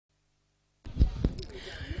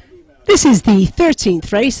This is the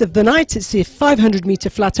 13th race of the night. It's the 500 metre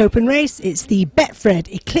flat open race. It's the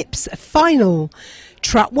Betfred Eclipse final.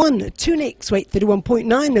 Trap 1, 2 Nicks, weight 31.9,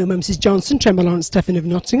 no Mrs. Johnson, Tremble Lawrence Tuffin of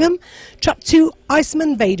Nottingham. Trap 2,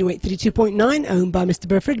 Iceman Vader, weight 32.9, owned by Mr.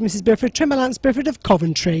 Betfred, Mrs. Betfred, Tremble Lawrence Betfred of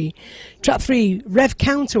Coventry. Trap 3, Rev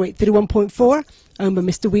Counter, weight 31.4, owned by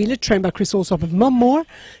Mr. Wheeler, trained by Chris Allsopp of Monmore.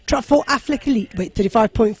 Trap 4, Affleck Elite, weight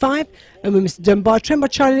 35.5, owned by Mr. Dunbar, trained by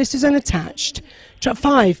Charlie Listers unattached. Trap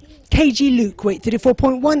 5, KG Luke, weight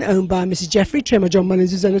 34.1, owned by Mrs. Jeffrey, trained by John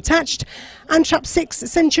Mullins, who's unattached. And Trap 6,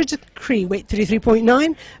 Censure Decree, weight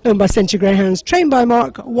 33.9, owned by Censure Greyhounds, trained by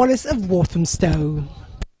Mark Wallace of Walthamstow.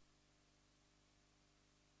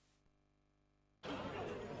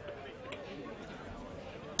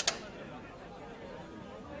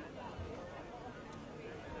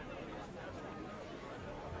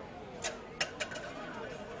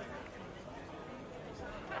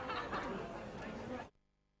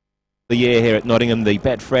 The year here at Nottingham, the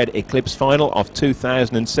Betfred Eclipse final of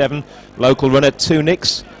 2007. Local runner 2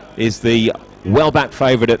 Nicks is the well-backed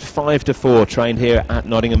favourite at 5-4, trained here at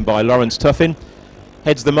Nottingham by Lawrence Tuffin.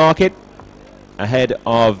 Heads the market ahead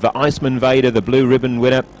of Iceman Vader, the blue ribbon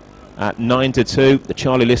winner, at 9-2. The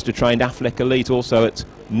Charlie Lister trained Affleck Elite also at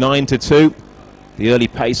 9-2. The early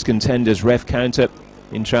pace contenders Rev Counter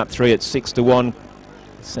in trap 3 at 6-1.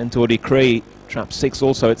 Centaur Decree, trap 6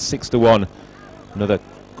 also at 6-1. Another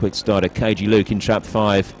quick starter, KG Luke in trap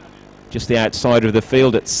 5, just the outsider of the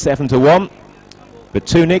field at 7-1. But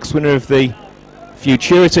 2 Nicks, winner of the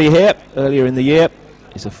Futurity here earlier in the year,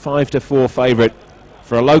 is a 5-4 favourite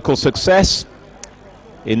for a local success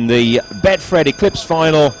in the Betfred Eclipse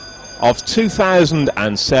final of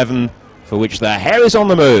 2007, for which the hair is on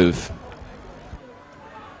the move.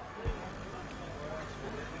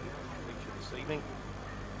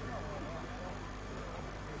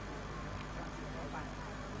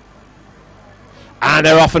 And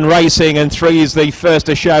they're off and racing, and 3 is the first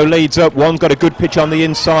to show, leads up. 1's got a good pitch on the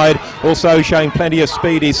inside, also showing plenty of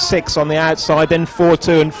speed is 6 on the outside, then 4,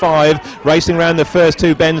 2 and 5. Racing around the first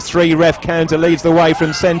 2 bends, 3 Rev Counter leads the way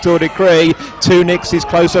from Centaur Decree. 2 Nicks is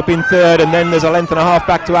close up in 3rd, and then there's a length and a half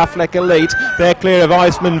back to Affleck Elite. They're clear of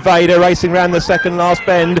Iceman Vader, racing around the second last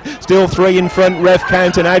bend. Still 3 in front, Rev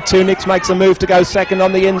Counter. Now 2 Nicks makes a move to go second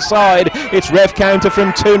on the inside. It's Rev Counter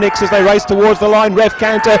from 2 Nicks as they race towards the line. Rev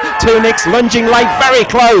Counter, 2 Nicks lunging late, very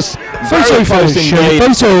close. Very close indeed.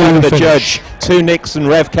 Over the judge. 2 Nicks and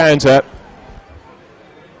Rev Counter.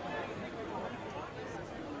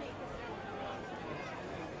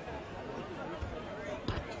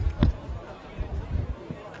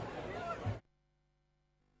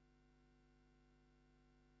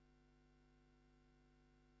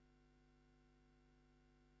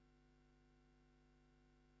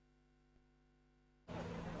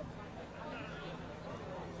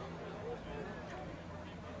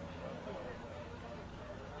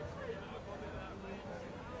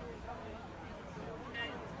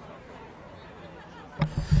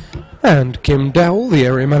 And Kim Dowell, the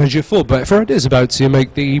area manager for Betfred, is about to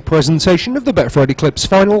make the presentation of the Betfred Eclipse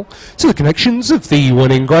final to the connections of the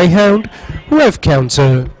winning greyhound, Rev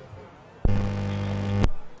Counter.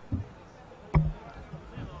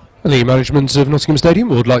 And the management of Nottingham Stadium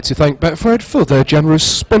would like to thank Betfred for their generous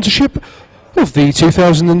sponsorship of the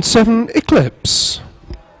 2007 Eclipse.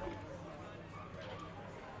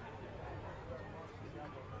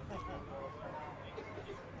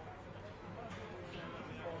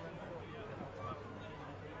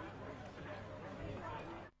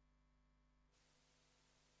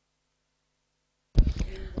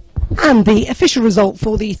 And the official result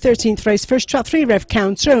for the 13th race, first trap 3 Rev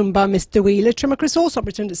Counter, owned by Mr. Wheeler, trimmer Chris Allsopp,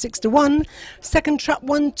 returned at 6-1. Second trap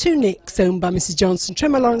 1, 2 Nicks, owned by Mrs. Johnson,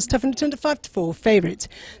 trimmer Lawrence Tuffin, returned at 5-4 favourite.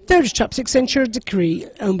 Third is trap 6 Censure Decree,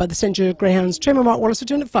 owned by the Censure Greyhounds, trimmer Mark Wallace,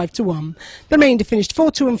 returned at 5-1. The remainder finished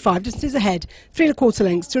 4, 2 and 5, distances ahead, 3 1/4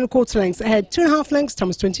 lengths, 2 1/4 lengths ahead, 2 1/2 lengths,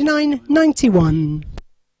 Thomas 29, 91.